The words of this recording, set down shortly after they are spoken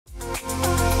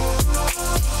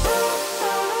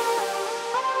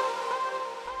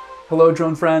Hello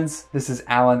drone friends, this is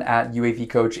Alan at UAV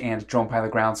Coach and Drone Pilot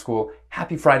Ground School.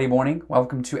 Happy Friday morning.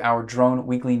 Welcome to our Drone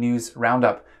Weekly News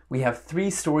Roundup. We have 3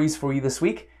 stories for you this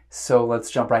week, so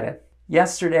let's jump right in.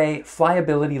 Yesterday,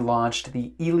 Flyability launched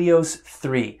the Elios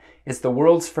 3. It's the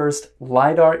world's first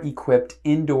LiDAR-equipped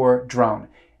indoor drone.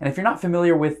 And if you're not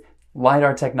familiar with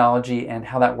LiDAR technology and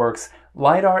how that works,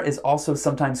 LiDAR is also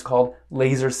sometimes called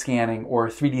laser scanning or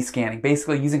 3D scanning.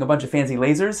 Basically, using a bunch of fancy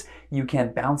lasers, you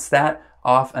can bounce that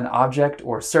off an object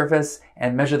or surface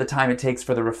and measure the time it takes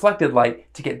for the reflected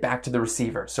light to get back to the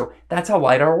receiver. So that's how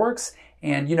LiDAR works.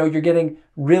 And you're getting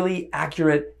really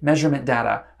accurate measurement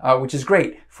data, which is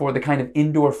great for the kind of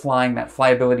indoor flying that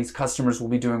Flyability's customers will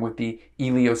be doing with the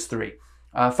Elios 3.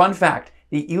 Fun fact,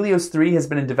 the Elios 3 has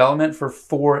been in development for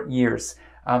 4 years.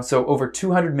 So over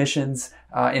 200 missions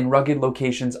in rugged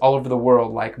locations all over the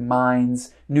world, like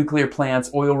mines, nuclear plants,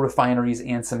 oil refineries,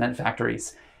 and cement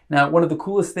factories. Now, one of the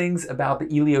coolest things about the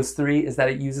Elios 3 is that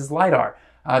it uses LiDAR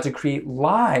to create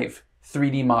live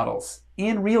 3D models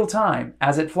in real time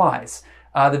as it flies.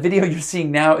 The video you're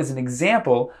seeing now is an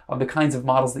example of the kinds of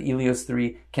models the Elios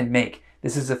 3 can make.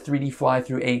 This is a 3D fly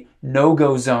through a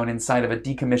no-go zone inside of a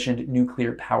decommissioned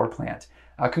nuclear power plant.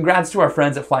 Congrats to our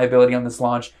friends at Flyability on this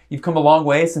launch. You've come a long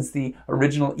way since the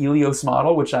original Elios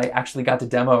model, which I actually got to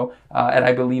demo at,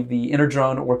 I believe, the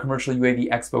Interdrone or Commercial UAV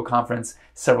Expo conference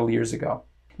several years ago.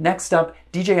 Next up,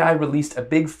 DJI released a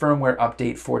big firmware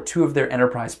update for 2 of their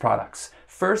enterprise products.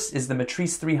 First is the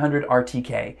M300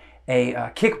 RTK,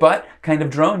 a kick-butt kind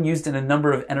of drone used in a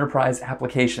number of enterprise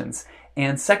applications.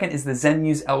 And second is the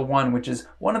Zenmuse L1, which is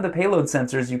one of the payload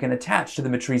sensors you can attach to the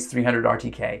M300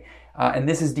 RTK. And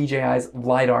this is DJI's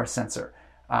LiDAR sensor.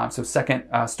 So second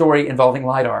story involving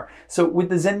LiDAR. So with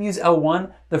the Zenmuse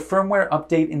L1, the firmware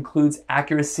update includes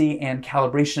accuracy and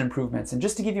calibration improvements. And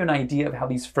just to give you an idea of how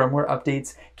these firmware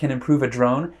updates can improve a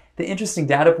drone, the interesting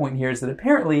data point here is that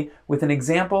apparently with an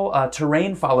example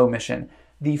terrain follow mission,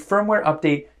 the firmware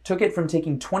update took it from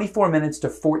taking 24 minutes to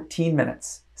 14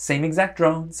 minutes. Same exact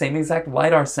drone, same exact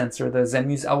LiDAR sensor, the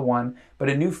Zenmuse L1, but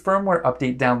a new firmware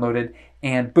update downloaded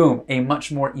and boom, a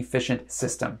much more efficient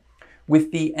system.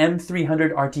 With the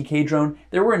M300 RTK drone,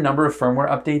 there were a number of firmware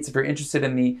updates. If you're interested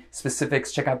in the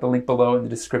specifics, check out the link below in the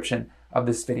description of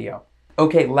this video.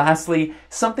 Okay, lastly,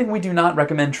 something we do not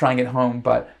recommend trying at home,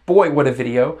 but boy, what a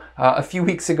video. A few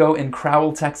weeks ago in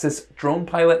Crowell, Texas, drone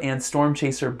pilot and storm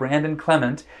chaser Brandon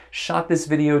Clement shot this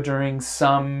video during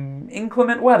some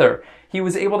inclement weather. He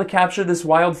was able to capture this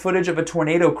wild footage of a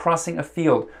tornado crossing a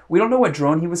field. We don't know what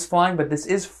drone he was flying, but this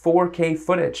is 4K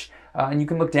footage. And you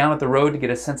can look down at the road to get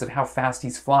a sense of how fast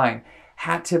he's flying.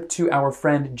 Hat tip to our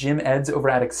friend Jim Eds over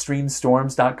at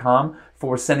extremestorms.com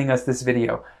for sending us this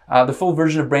video. The full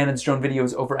version of Brandon's drone video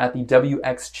is over at the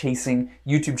WX Chasing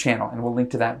YouTube channel, and we'll link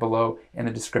to that below in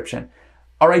the description.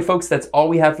 All right, folks, that's all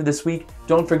we have for this week.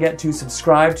 Don't forget to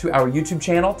subscribe to our YouTube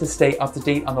channel to stay up to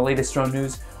date on the latest drone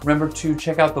news. Remember to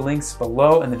check out the links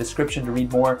below in the description to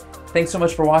read more. Thanks so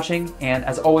much for watching, and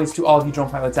as always, to all of you drone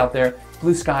pilots out there,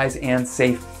 blue skies and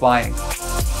safe flying.